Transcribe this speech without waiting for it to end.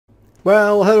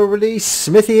Well, hello everybody,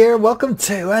 Smithy here, and welcome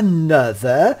to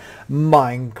another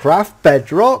Minecraft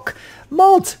Bedrock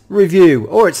mod review,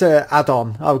 or it's an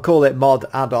add-on. I would call it mod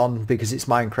add-on because it's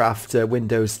Minecraft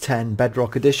Windows 10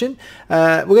 Bedrock Edition.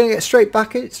 We're going to get straight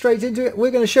into it.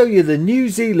 We're going to show you the New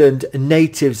Zealand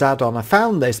Natives add-on. I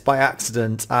found this by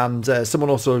accident, and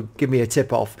someone also gave me a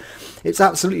tip off. It's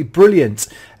absolutely brilliant.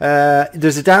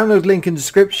 There's a download link in the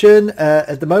description.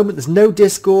 At the moment there's no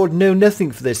Discord, no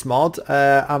nothing for this mod,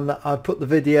 and I put the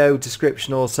video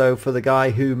description also for the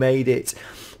guy who made it.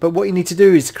 But what you need to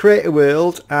do is create a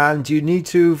world, and you need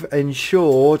to have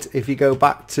ensured, if you go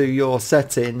back to your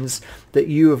settings, that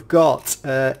you have got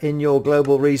in your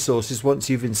global resources, once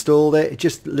you've installed it,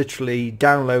 just literally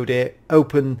download it,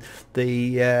 open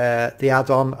the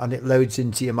add-on, and it loads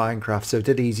into your Minecraft. So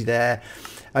dead easy there.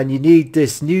 And you need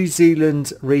this New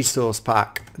Zealand resource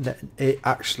pack. It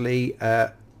actually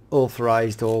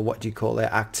authorized, or what do you call it,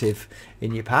 active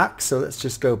in your pack. So let's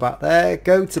just go back there,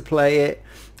 go to play it,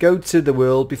 go to the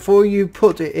world. Before you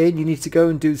put it in, you need to go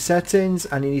and do settings,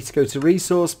 and you need to go to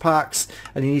resource packs,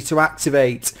 and you need to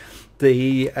activate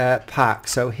the pack.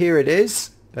 So here it is.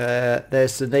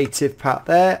 There's the native pack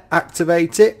there.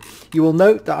 Activate it. You will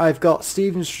note that I've got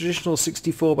Stephen's traditional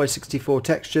 64x64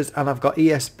 textures, and I've got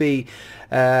ESB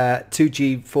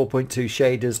 2G 4.2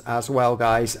 shaders as well,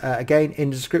 guys. Again,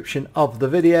 in the description of the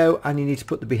video, and you need to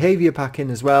put the behavior pack in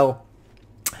as well.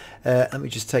 Let me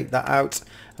just take that out.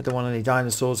 I don't want any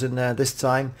dinosaurs in there this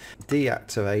time.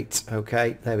 Deactivate.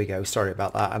 Okay, there we go. Sorry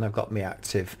about that. And I've got me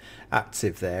active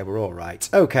there. We're all right.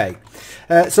 Okay,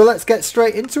 so let's get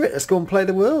straight into it. Let's go and play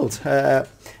the world.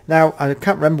 Now I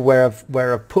can't remember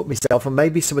where I've put myself, and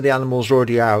maybe some of the animals are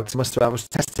already out. I was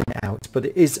testing it out, but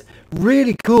it is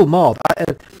really cool mod.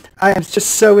 I am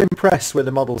just so impressed with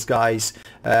the models, guys.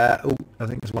 Oh, I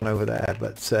think there's one over there,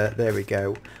 but there we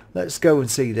go. Let's go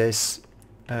and see this.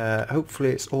 Hopefully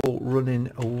it's all running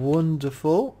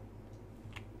wonderful.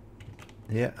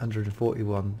 Yeah,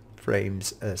 141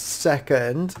 frames a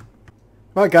second.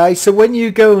 Right, guys, so when you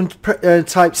go and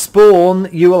type spawn,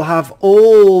 you will have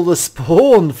all the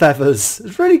spawn feathers.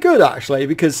 It's really good, actually,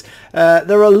 because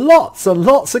there are lots and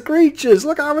lots of creatures.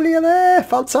 Look how many are there.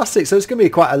 Fantastic. So it's going to be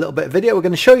quite a little bit of video. We're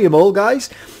going to show you them all, guys,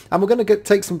 and we're going to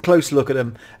take some closer look at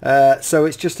them. So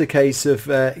it's just a case of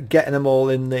getting them all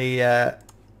in the...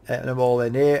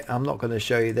 in here. I'm not going to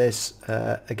show you this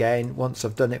again once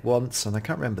I've done it once, and I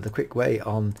can't remember the quick way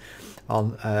on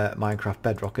Minecraft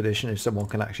Bedrock Edition, if someone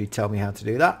can actually tell me how to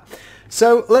do that.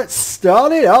 So let's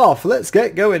start it off. Let's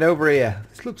get going over here.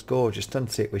 This looks gorgeous,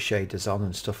 doesn't it, with shaders on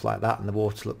and stuff like that, and the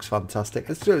water looks fantastic.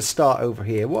 Let's do a start over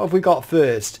here. What have we got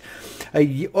first?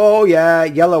 Oh yeah,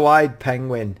 yellow-eyed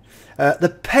penguin.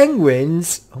 The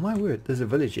penguins, oh my word, there's a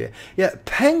village here. Yeah,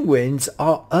 penguins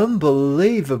are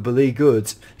unbelievably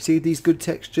good. See these good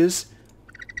textures?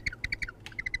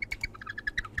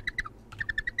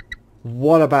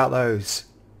 What about those?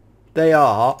 They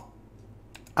are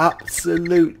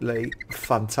absolutely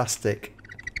fantastic.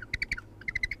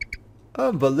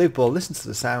 Unbelievable. Listen to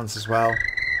the sounds as well.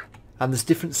 And there's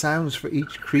different sounds for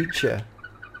each creature.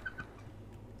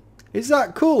 Is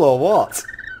that cool or what?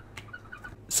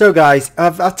 So guys,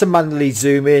 I've had to manually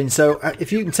zoom in, so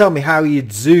if you can tell me how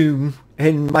you'd zoom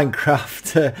in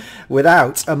Minecraft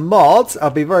without a mod, I'll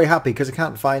be very happy, because I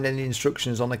can't find any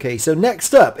instructions on the key. So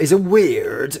next up is a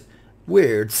weird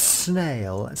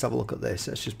snail. Let's have a look at this.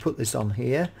 Let's just put this on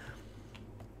here.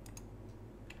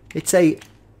 It's a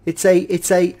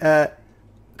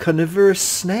carnivorous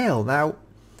snail. Now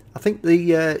I think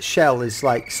the shell is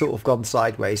like sort of gone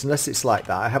sideways, unless it's like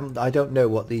that. I don't know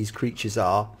what these creatures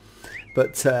are.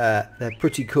 But they're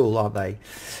pretty cool, aren't they?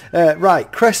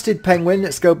 Right, crested penguin.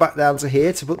 Let's go back down to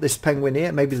here to put this penguin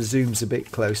here. Maybe the zoom's a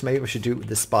bit close. Maybe we should do it with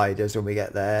the spiders when we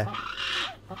get there.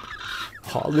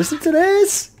 Oh, listen to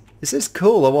this. Is this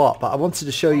cool or what? But I wanted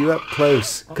to show you up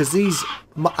close, because these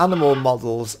animal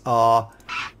models are...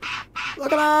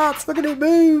 Look at that! Look at it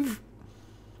move!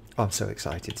 Oh, I'm so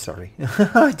excited, sorry.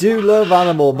 I do love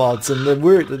animal mods and the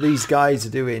work that these guys are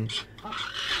doing.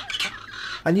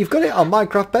 And you've got it on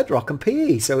Minecraft Bedrock and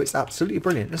PE, so it's absolutely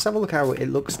brilliant. Let's have a look how it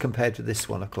looks compared to this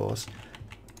one, of course.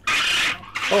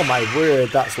 Oh my word,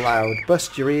 that's loud.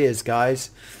 Bust your ears,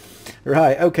 guys.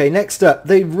 Right, okay, next up,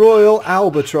 the Royal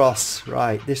Albatross.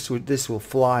 Right, this will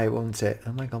fly, won't it?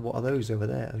 Oh my god, what are those over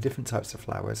there? Different types of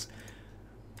flowers.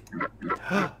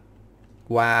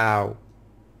 Wow.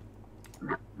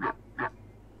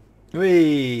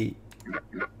 Whee!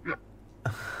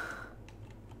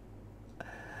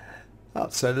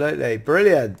 Absolutely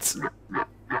brilliant.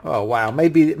 Oh wow,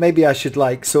 maybe I should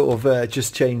like sort of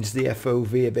just change the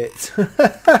FOV a bit.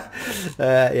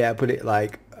 Yeah, put it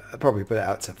like probably put it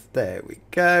out to, there we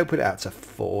go, put it out to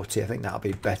 40. I think that'll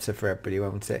be better for everybody,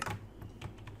 won't it?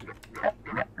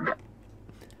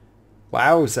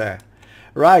 Wowzer.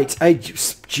 Right, a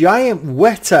giant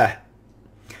Weta.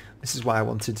 This is why I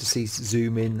wanted to see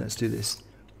zoom in. Let's do this.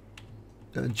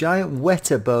 A giant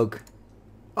Weta bug.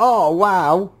 Oh,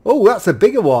 wow. Oh, that's a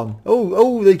bigger one.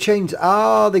 Oh, they change.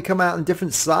 Ah, they come out in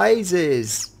different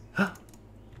sizes.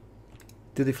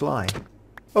 Do they fly?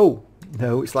 Oh,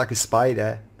 no, it's like a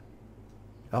spider.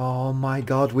 Oh my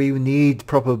god, we need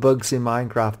proper bugs in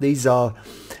Minecraft. These are,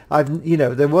 you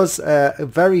know, there was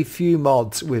very few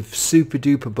mods with super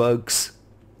duper bugs.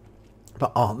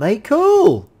 But aren't they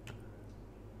cool?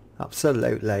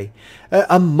 Absolutely.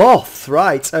 A moth,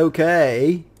 right,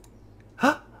 okay.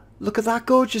 Huh, look at that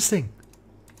gorgeous thing.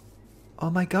 Oh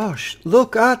my gosh,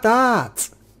 look at that.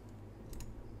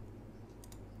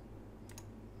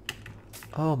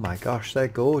 Oh my gosh, they're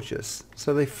gorgeous.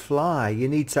 So they fly. You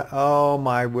need to... Oh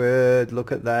my word, look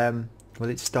at them. Will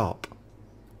it stop?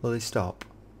 Will it stop?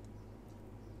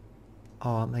 Oh,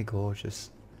 aren't they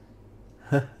gorgeous?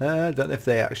 I don't know if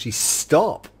they actually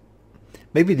stop.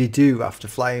 Maybe they do after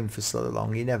flying for so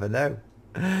long. You never know.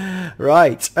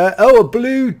 Right. Oh, a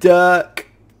blue duck.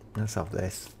 Let's have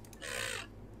this.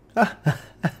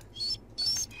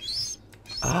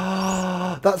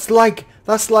 Oh, that's like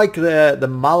the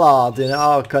mallard in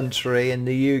our country in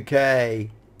the UK.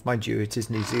 Mind you, it is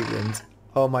New Zealand.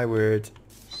 Oh my word.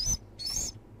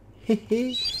 Would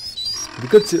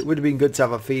have been good to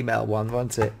have a female one,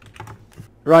 wouldn't it?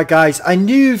 Right guys, I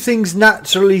knew things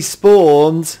naturally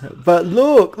spawned, but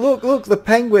look, the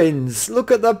penguins.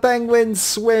 Look at the penguins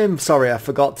swim. Sorry, I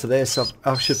forgot to this.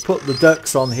 I should put the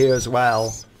ducks on here as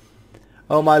well.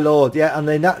 Oh my lord, yeah, and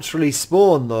they naturally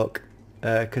spawn, look.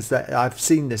 Because I've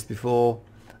seen this before.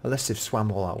 Unless they've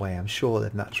swam all that way, I'm sure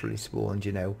they've naturally spawned,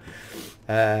 you know.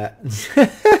 But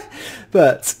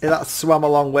that's swam a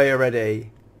long way already.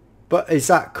 But is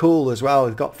that cool as well?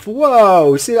 We've got...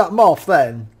 Whoa! See that moth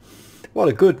then? What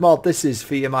a good mod this is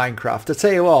for your Minecraft. I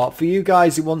tell you what, for you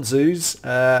guys who want zoos,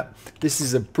 this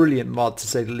is a brilliant mod to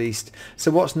say the least.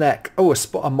 So what's next? Oh,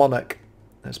 a Monarch.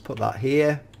 Let's put that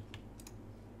here.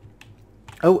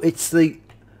 Oh, it's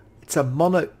a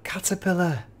Monarch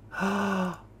caterpillar.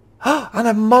 And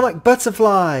a Monarch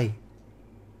butterfly.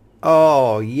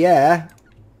 Oh, yeah.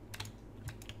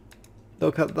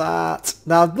 Look at that.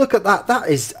 Now, look at that. That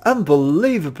is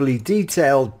unbelievably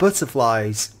detailed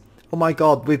butterflies. Oh, my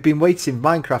God. We've been waiting.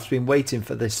 Minecraft's been waiting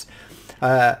for this.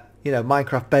 You know,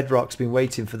 Minecraft Bedrock's been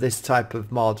waiting for this type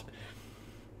of mod.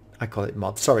 I call it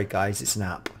mod. Sorry, guys. It's an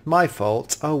app. My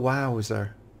fault. Oh,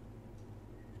 wowzer.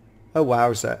 Oh,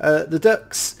 wowzer. The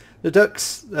ducks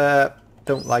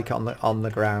don't like it on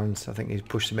the ground. I think you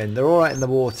push them in. They're all right in the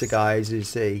water, guys, you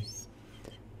see.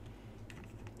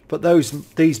 But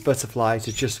these butterflies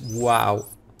are just wow.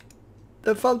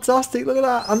 They're fantastic. Look at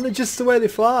that. And they're just the way they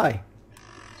fly.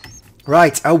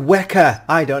 Right, a Weka.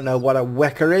 I don't know what a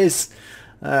Weka is.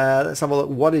 Let's have a look.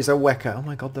 What is a Weka? Oh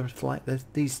my god, there's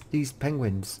these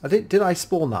penguins. Did I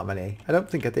spawn that many? I don't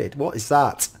think I did. What is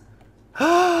that?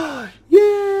 Ah,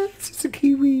 yes, it's a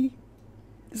kiwi.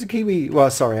 It's a kiwi. Well,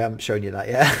 sorry, I haven't shown you that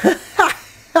yet.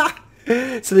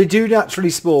 So they do naturally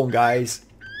spawn, guys.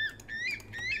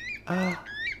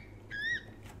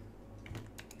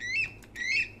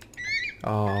 Oh,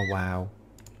 wow.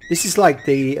 This is like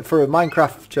for a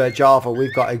Minecraft Java,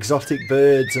 we've got exotic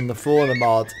birds and the fauna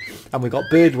mod. And we've got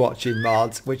bird watching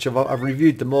mods, which I've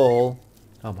reviewed them all.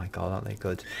 Oh my god, aren't they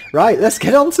good? Right, let's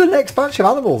get on to the next batch of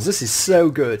animals. This is so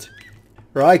good.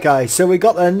 Right, guys, so we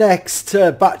got the next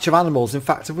batch of animals. In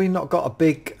fact, have we not got a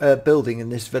big building in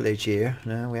this village here?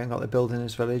 No, we haven't got the building in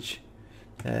this village.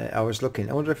 I was looking.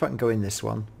 I wonder if I can go in this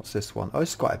one. What's this one? Oh,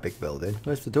 it's quite a big building.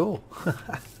 Where's the door?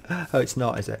 Oh, it's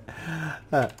not, is it?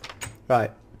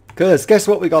 Right. Because guess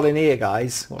what we got in here,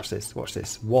 guys? Watch this. Watch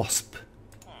this. Wasp.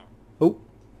 Oh.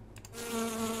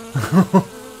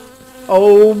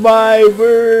 Oh, my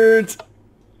word.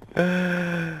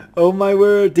 Oh my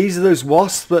word, these are those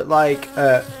wasps that like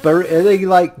they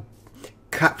like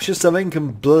capture something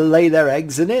and lay their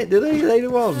eggs in it? Do they lay the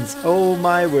ones? Oh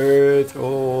my word.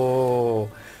 Oh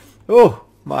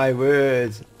my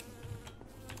word.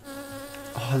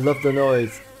 Oh, I love the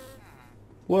noise.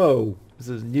 Whoa,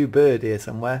 there's a new bird here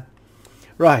somewhere.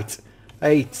 Right,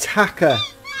 a tacker.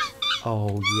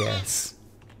 Oh yes.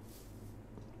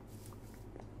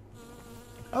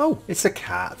 Oh, it's a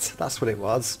cat. That's what it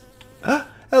was.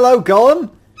 Hello,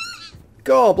 Golem.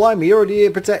 God, blimey, you're already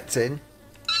here protecting.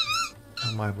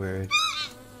 Oh my word.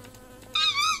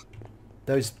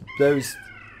 Those.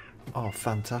 Oh,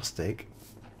 fantastic.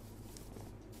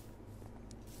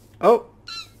 Oh,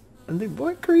 And they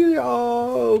weren't creepy.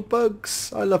 Oh,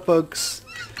 bugs. I love bugs.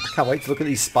 Can't wait to look at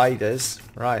these spiders.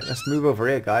 Right, let's move over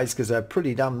here, guys, because they're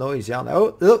pretty damn noisy, aren't they?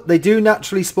 Oh, look, they do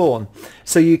naturally spawn.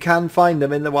 So you can find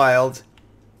them in the wild.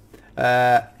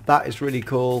 That is really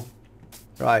cool.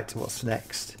 Right, what's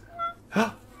next?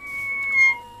 Oh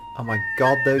my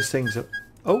god, those things are...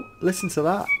 Oh, listen to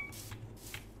that.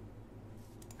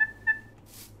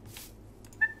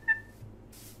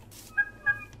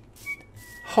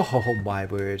 Oh my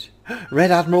word. Red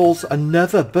Admiral's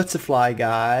another butterfly,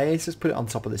 guys. Let's put it on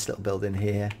top of this little building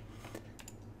here.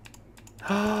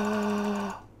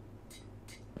 Oh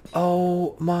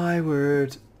my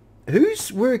word.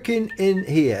 Who's working in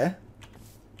here?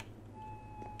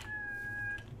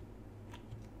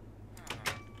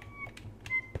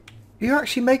 You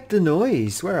actually make the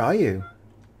noise. Where are you?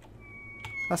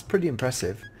 That's pretty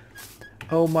impressive.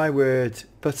 Oh my word.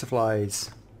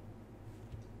 Butterflies.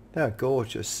 They're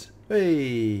gorgeous.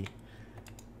 Hey.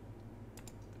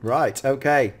 Right,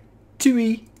 okay.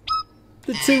 Tui.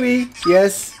 The Tui.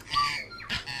 Yes.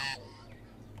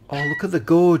 Oh, look at the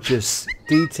gorgeous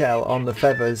detail on the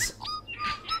feathers.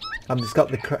 And it's got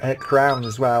the crown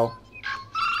as well.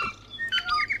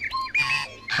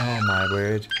 Oh my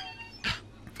word.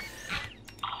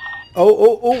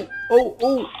 Oh.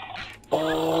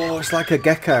 Oh, it's like a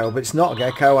gecko, but it's not a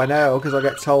gecko, I know, because I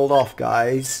get told off,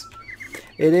 guys.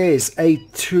 It is a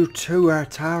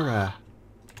Tuatara.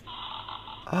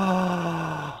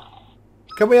 Oh.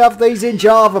 Can we have these in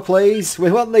Java, please?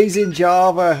 We want these in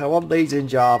Java. I want these in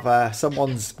Java.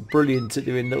 Someone's brilliant at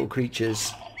doing little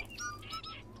creatures.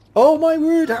 Oh my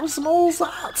word, how small is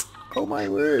that? Oh my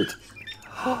word.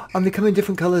 And they come in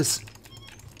different colours.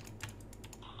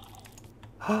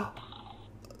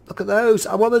 Look at those.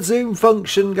 I want a zoom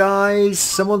function, guys.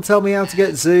 Someone tell me how to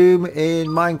get zoom in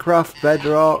Minecraft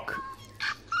Bedrock.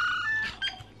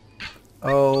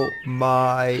 Oh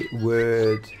my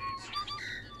word.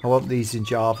 I want these in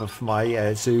Java for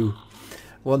my zoo. I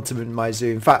want them in my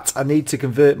zoo. In fact, I need to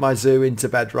convert my zoo into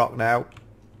Bedrock now.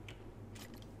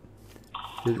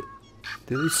 Do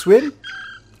they swim?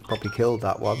 Probably killed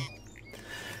that one.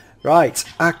 Right.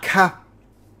 A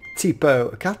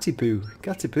Katipo. A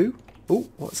Katipo. Oh,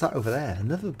 what's that over there?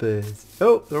 Another bird.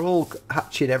 Oh, they're all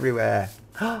hatching everywhere.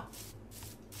 I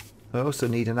also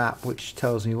need an app which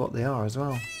tells me what they are as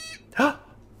well.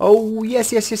 Oh,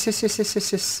 yes.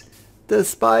 The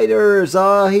spiders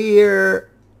are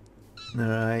here.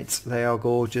 Alright, they are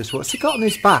gorgeous. What's he got on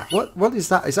his back? What is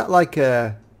that? Is that like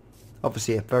a...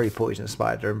 Obviously a very poisonous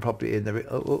spider and probably in the...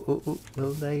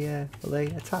 Will they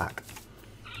attack?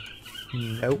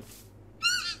 Nope.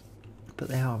 But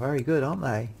they are very good, aren't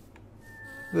they?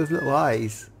 Those little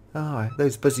eyes. Oh,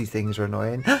 those buzzy things are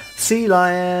annoying. Sea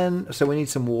lion! So we need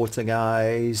some water,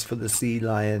 guys, for the sea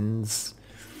lions.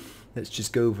 Let's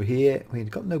just go over here. We've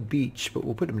got no beach, but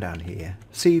we'll put them down here.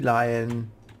 Sea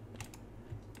lion.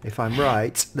 If I'm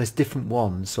right, there's different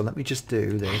ones. So let me just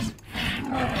do this.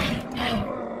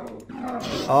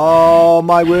 Oh,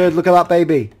 my word. Look at that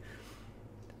baby.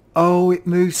 Oh, it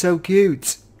moves so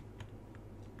cute.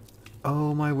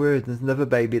 Oh, my word. There's another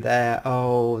baby there.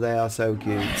 Oh, they are so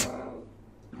cute.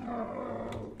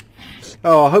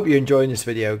 Oh, I hope you're enjoying this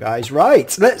video, guys.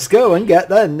 Right, let's go and get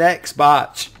the next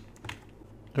batch.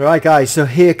 Right, guys, so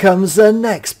here comes the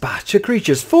next batch of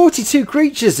creatures. 42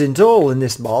 creatures in all in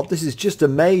this mod. This is just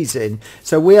amazing.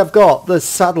 So we have got the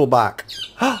saddleback.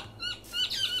 Oh,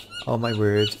 my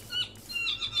word.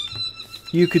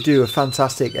 You could do a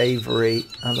fantastic aviary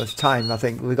at the time, I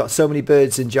think. We've got so many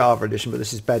birds in Java edition, but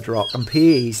this is Bedrock. And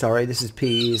PE, sorry, this is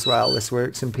PE as well. This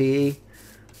works in PE.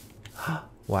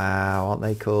 Wow, aren't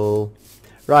they cool?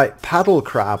 Right, paddle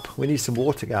crab. We need some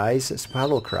water, guys. It's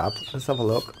paddle crab. Let's have a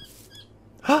look.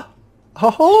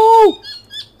 Oh!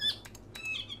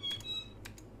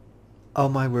 Oh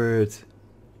my word.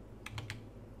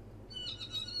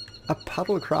 A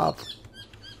paddle crab.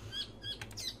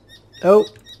 Oh,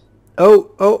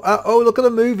 look at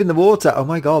them move in the water. Oh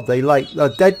my god,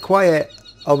 they're dead quiet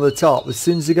on the top. As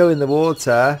soon as they go in the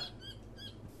water.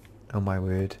 Oh my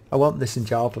word. I want this in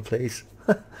Java, please.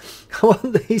 I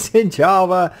want these in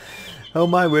Java. Oh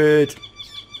my word.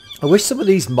 I wish some of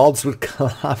these mods would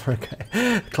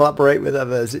collaborate with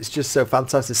others. It's just so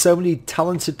fantastic. So many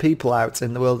talented people out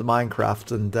in the world of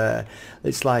Minecraft, and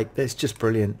it's just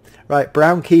brilliant. Right,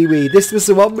 brown kiwi. This was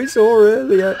the one we saw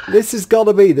earlier. This has got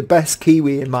to be the best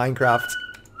kiwi in Minecraft.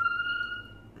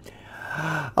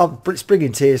 It's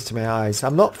bringing tears to my eyes.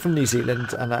 I'm not from New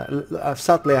Zealand, and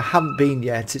sadly I haven't been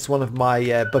yet. It's one of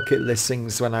my bucket list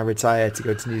things when I retire to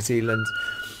go to New Zealand.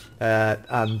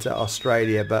 And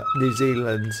Australia, but New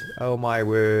Zealand, oh my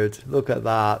word, look at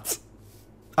that.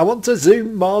 I want a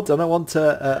Zoom mod, and I want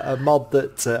a mod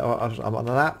that I'm on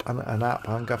an app. I'm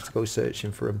going to have to go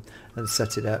searching for them and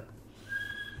set it up.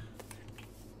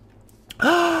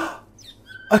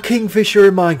 A kingfisher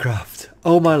in Minecraft.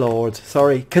 Oh my lord.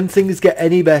 Sorry. Can things get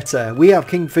any better? We have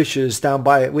kingfishers down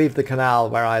by the canal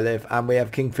where I live, and we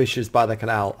have kingfishers by the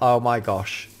canal. Oh my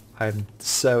gosh. I'm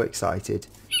so excited.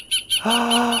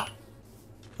 Oh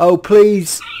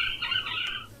please.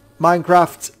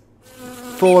 Minecraft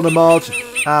fauna mod,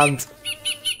 and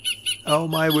oh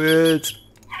my word.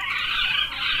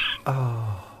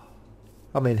 Oh,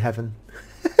 I'm in heaven.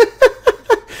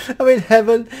 I'm in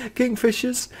heaven.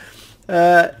 Kingfishers.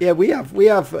 Yeah, we have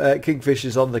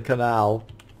kingfishers on the canal.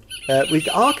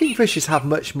 Our kingfishers have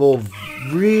much more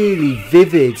really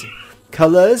vivid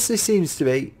colours. This seems to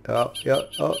be. Oh, yeah.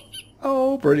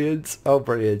 Oh, brilliant. Oh,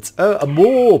 brilliant. Oh, a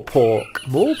morepork.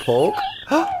 Morepork.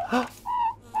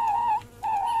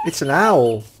 It's an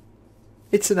owl.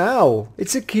 It's an owl.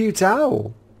 It's a cute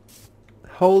owl.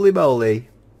 Holy moly.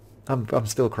 I'm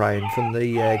still crying from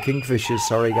the kingfishers.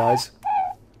 Sorry, guys.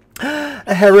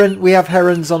 A heron. We have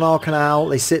herons on our canal.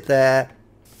 They sit there.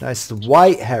 Nice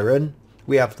white heron.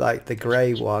 We have like the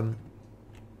grey one.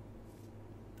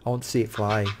 I want to see it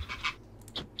fly.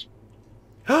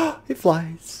 Oh, it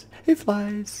flies. It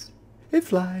flies. It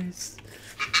flies.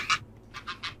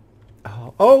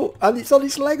 Oh, and it's on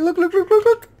its leg. Look, look, look, look,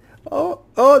 look.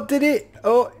 Oh, did it?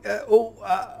 Oh,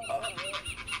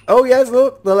 oh yes,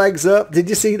 look, the leg's up. Did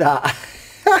you see that?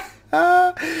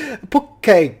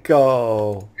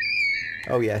 Pukeko.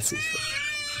 Oh yes,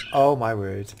 oh my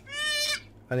word.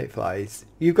 And it flies.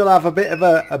 You've got to have a bit of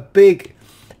a big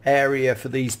area for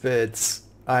these birds.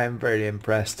 I am very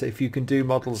impressed. If you can do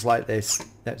models like this,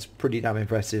 that's pretty damn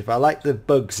impressive. I like the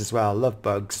bugs as well. I love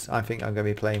bugs. I think I'm going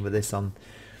to be playing with this on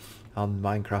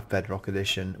Minecraft Bedrock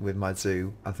Edition with my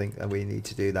zoo. I think that we need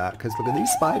to do that, because look at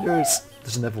these spiders.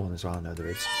 There's another one as well. No, there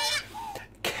is.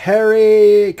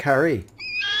 Carry.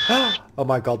 Oh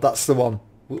my god, that's the one.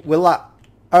 Will that...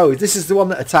 Oh, this is the one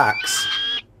that attacks.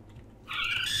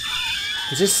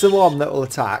 Is this the one that will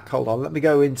attack? Hold on, let me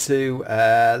go into...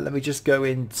 let me just go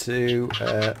into...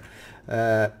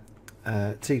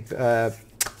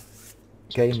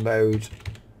 game mode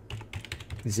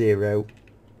 0.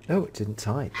 Oh, it didn't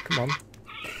type. Come on.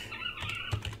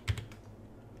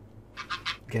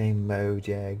 Game mode,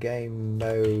 yeah. Game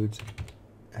mode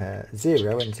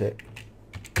 0, isn't it?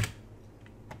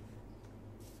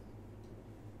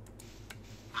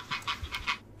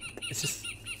 It's just...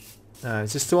 No,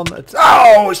 it's just the one that...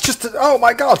 Oh, it's just... Oh,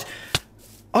 my God.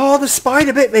 Oh, the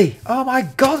spider bit me. Oh, my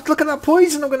God. Look at that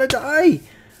poison. I'm going to die.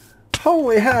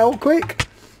 Holy hell. Quick.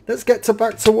 Let's get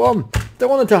back to 1. Don't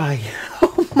want to die.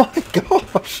 Oh, my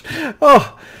gosh.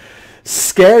 Oh,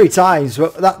 scary times.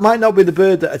 Well, that might not be the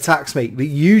bird that attacks me, but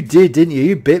you did, didn't you?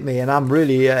 You bit me, and I'm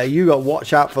really... you got to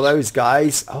watch out for those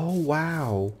guys. Oh,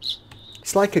 wow.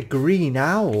 It's like a green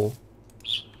owl.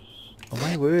 Oh,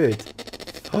 my word.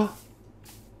 Oh.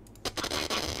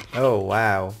 Oh,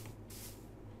 wow.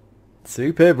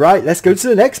 Superb. Right, let's go to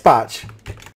the next patch.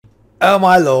 Oh,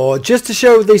 my lord. Just to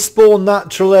show they spawn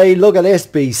naturally, look at this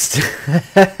beast.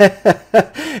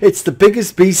 It's the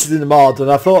biggest beast in the mod, and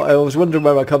I was wondering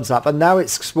where it comes up, and now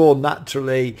it's spawned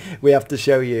naturally. We have to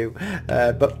show you.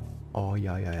 But, oh,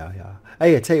 yeah.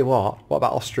 Hey, I tell you what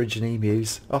about ostrich and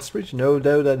emus? Ostrich? No,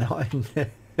 they're not in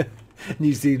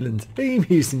New Zealand.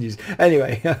 Emus in New Zealand.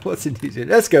 Anyway, what's in New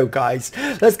Zealand? Let's go, guys.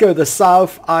 Let's go to the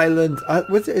South Island.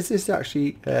 Is this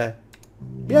actually...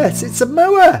 yes, it's a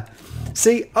moa.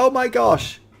 See? Oh my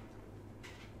gosh.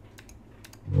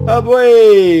 Oh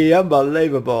boy.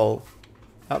 Unbelievable.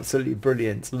 Absolutely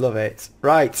brilliant. Love it.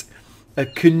 Right. A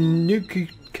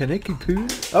Kōkopu.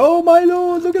 Oh my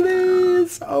lord. Look at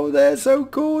this. Oh, they're so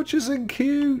gorgeous and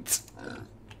cute.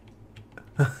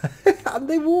 And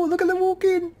they walk. Look at them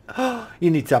walking. You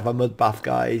need to have a mud bath,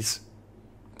 guys.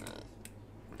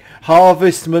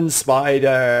 Harvestman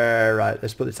spider. Right.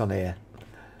 Let's put this on here.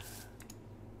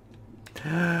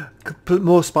 Put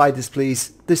more spiders,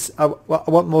 please. I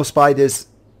want more spiders.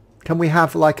 Can we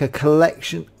have like a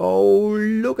collection? Oh,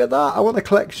 look at that. I want a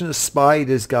collection of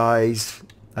spiders, guys.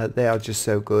 They are just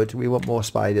so good. We want more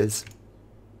spiders.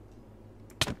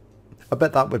 I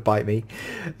bet that would bite me.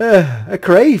 A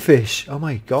crayfish. Oh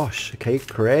my gosh. Okay,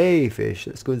 crayfish.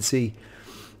 Let's go and see.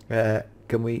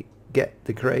 Can we get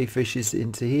the crayfishes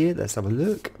into here? Let's have a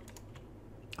look.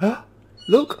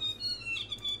 Look.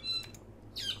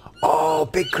 Oh,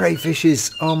 big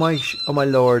crayfishes. Oh my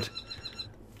lord.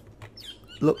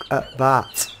 Look at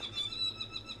that.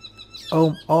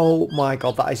 Oh my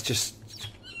god, that is just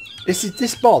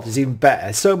This mod is even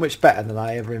better, so much better than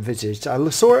I ever envisaged. I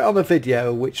saw it on a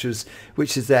video which is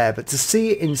there, but to see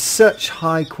it in such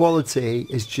high quality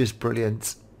is just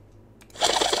brilliant.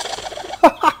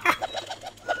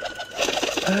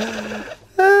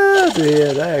 Oh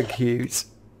dear, they're cute.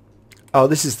 Oh,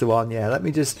 this is the one, yeah. Let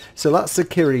me just... So that's the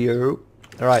kereru.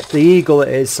 Alright, the eagle it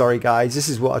is. Sorry, guys. This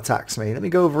is what attacks me. Let me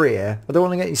go over here. I don't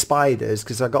want to get any spiders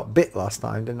because I got bit last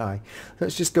time, didn't I?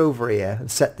 Let's just go over here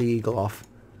and set the eagle off.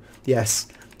 Yes,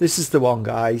 this is the one,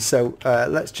 guys. So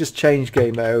let's just change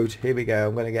game mode. Here we go.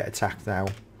 I'm going to get attacked now.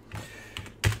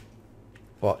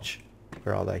 Watch.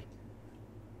 Where are they?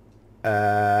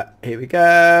 Here we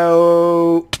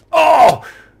go. Oh!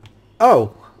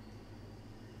 Oh!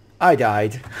 I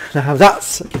died. Now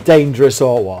that's dangerous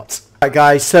or what? Right,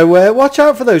 guys, so watch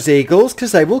out for those eagles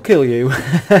because they will kill you.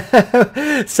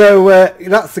 So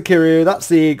that's the kereru, that's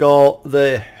the eagle,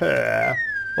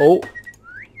 oh,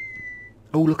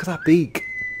 look at that beak.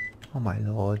 Oh my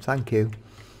lord, thank you.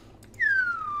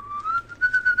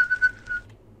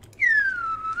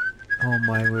 Oh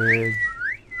my word.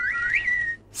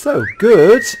 So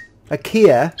good. A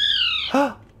Kia.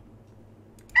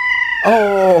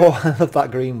 Oh, I love that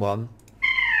green one.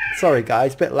 Sorry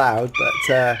guys, a bit loud,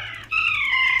 but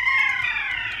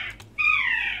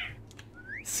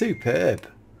superb.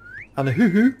 And a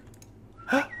Huhu.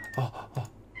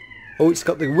 Oh, it's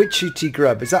got the Huhu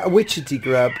Grub. Is that a Huhu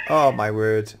Grub? Oh my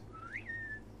word.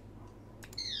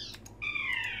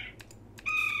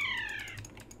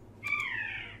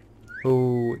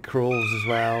 Oh, it crawls as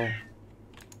well.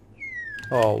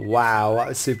 Oh wow, that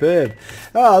was superb.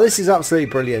 Oh, this is absolutely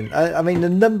brilliant. I mean, the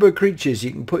number of creatures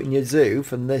you can put in your zoo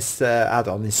from this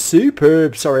add-on is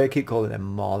superb. Sorry, I keep calling them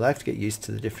mod. I have to get used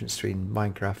to the difference between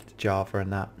Minecraft, Java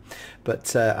and that.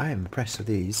 But I am impressed with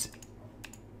these.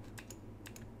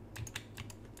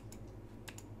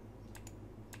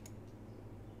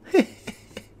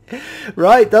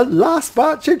 Right, the last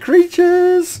batch of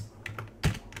creatures.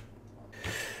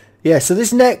 Yeah, so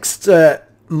this next...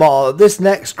 this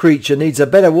next creature needs a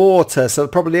bit of water, so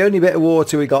probably the only bit of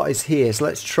water we got is here. So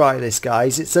let's try this,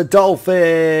 guys. It's a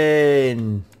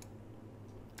dolphin.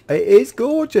 It is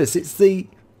gorgeous. It's the...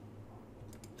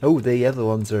 Oh, the other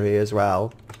ones are here as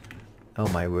well. Oh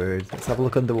my word. Let's have a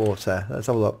look underwater. Let's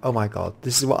have a look. Oh my god.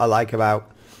 This is what I like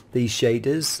about these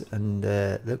shaders. And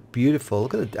look beautiful.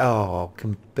 Look at the... Oh,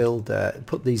 can build...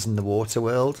 put these in the water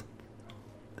world.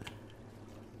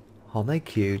 Aren't they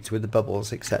cute with the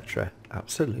bubbles, etc.?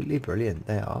 Absolutely brilliant,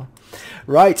 they are.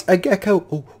 Right, a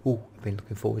gecko. Oh, I've been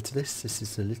looking forward to this. This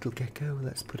is a little gecko.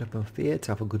 Let's put up up here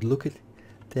to have a good look at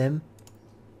them.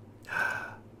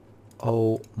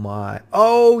 Oh my.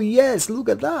 Oh yes, look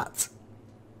at that.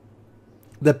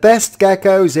 The best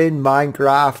geckos in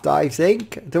Minecraft, I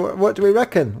think. What do we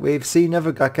reckon? We've seen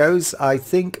other geckos. I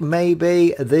think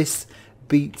maybe this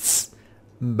beats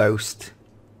most.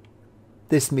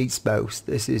 This meets most.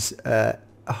 This is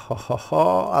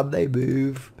and they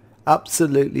move.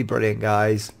 Absolutely brilliant,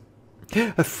 guys.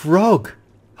 A frog.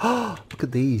 Look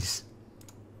at these.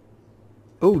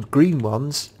 Oh, green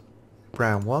ones,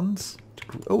 brown ones.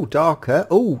 Oh, darker.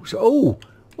 Oh,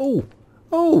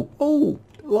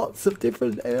 lots of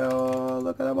different. Oh,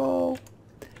 look at them all.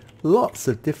 Lots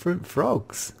of different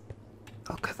frogs.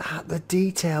 Look at that. The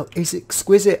detail is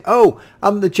exquisite. Oh,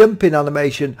 and the jumping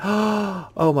animation.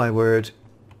 Oh my word.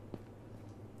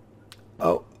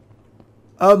 Oh,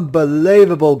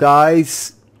 unbelievable,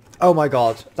 guys. Oh my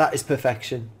god, that is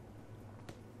perfection.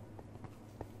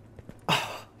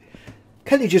 Oh,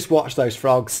 can you just watch those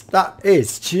frogs? That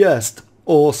is just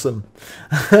awesome.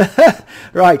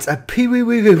 Right, a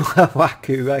peewee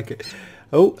waku.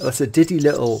 Oh, that's a diddy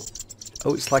little...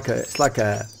 Oh, it's like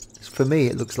a... For me,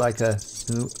 it looks like a...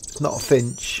 It's not a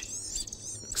finch.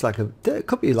 Looks like a... It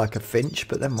could be like a finch,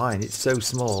 but never mind, it's so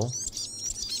small.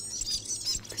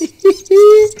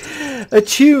 A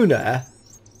tuna.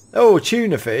 Oh,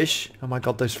 tuna fish. Oh my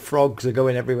god, those frogs are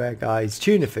going everywhere, guys.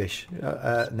 Tuna fish.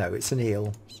 No, it's an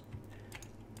eel.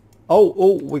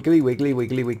 Oh, wiggly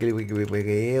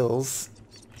eels.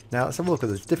 Now let's have a look at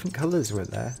the different colours were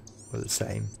there. Were the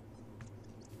same.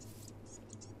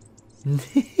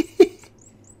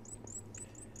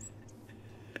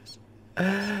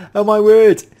 Oh my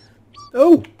word.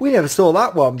 Oh, we never saw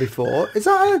that one before. Is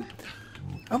that a...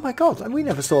 Oh my god, we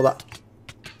never saw that.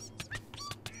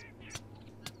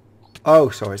 Oh,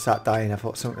 sorry, it's that dying. I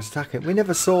thought something was attacking. We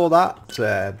never saw that.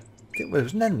 It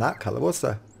wasn't in that colour, was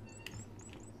there?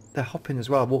 They're hopping as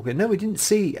well, walking. No, we didn't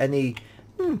see any.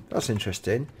 That's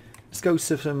interesting. Let's go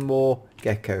to some more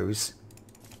geckos.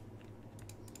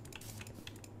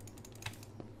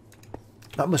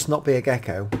 That must not be a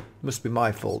gecko. Must be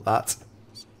my fault, that.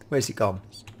 Where's it gone?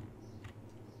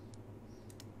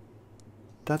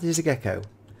 That is a gecko.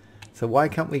 So why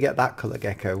can't we get that colour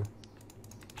gecko?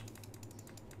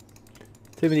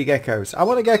 Too many geckos. I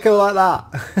want a gecko like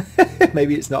that.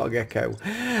 Maybe it's not a gecko.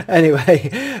 Anyway,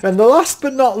 and the last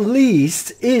but not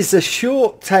least is a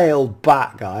short-tailed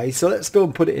bat, guys. So let's go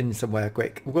and put it in somewhere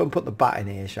quick. We'll go and put the bat in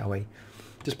here, shall we?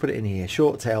 Just put it in here.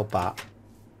 Short-tailed bat.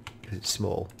 Because it's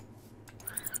small.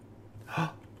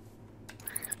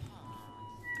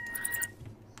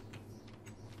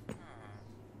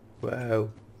 Whoa.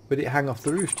 Would it hang off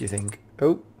the roof, do you think?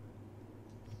 Oh.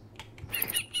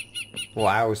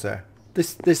 Wowzer.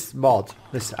 This mod,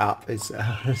 this app is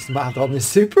this add-on is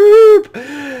superb.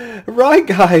 Right,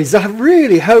 guys, I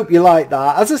really hope you like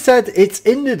that. As I said, it's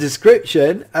in the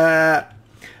description,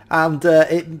 and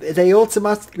they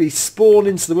automatically spawn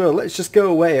into the world. Let's just go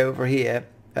away over here.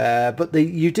 But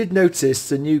you did notice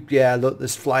the new, yeah, look,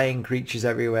 there's flying creatures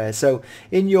everywhere. So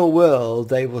in your world,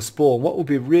 they will spawn. What would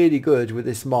be really good with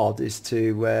this mod is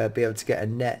to be able to get a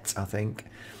net, I think.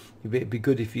 It'd be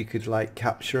good if you could like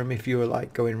capture them if you were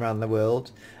like going around the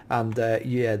world, and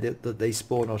yeah, they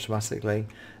spawn automatically.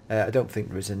 I don't think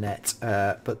there is a net,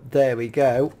 but there we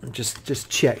go. Just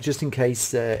check just in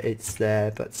case it's there,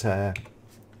 but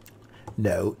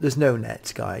no, there's no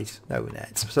nets, guys, no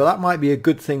nets. So that might be a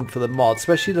good thing for the mod,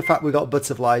 especially the fact we've got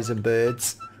butterflies and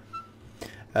birds.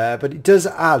 But it does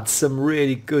add some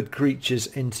really good creatures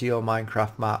into your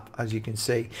Minecraft map, as you can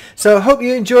see. So I hope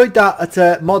you enjoyed that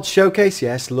at Mod Showcase.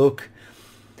 Yes, look.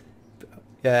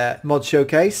 Mod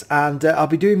Showcase. And I'll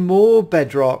be doing more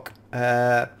Bedrock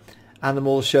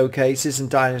animal showcases and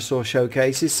dinosaur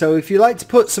showcases. So if you'd like to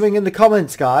put something in the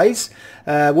comments, guys,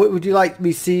 what would you like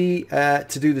me to see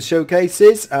to do the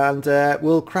showcases? And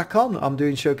we'll crack on. I'm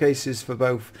doing showcases for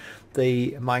both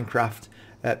the Minecraft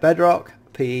Bedrock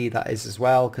PE, that is, as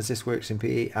well, because this works in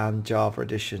PE and Java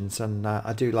editions, and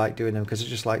I do like doing them because I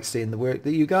just like seeing the work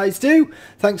that you guys do.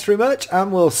 Thanks very much,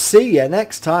 and we'll see you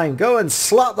next time. Go and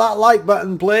slap that like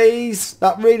button, please.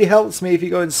 That really helps me if you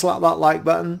go and slap that like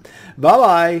button. Bye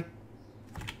bye.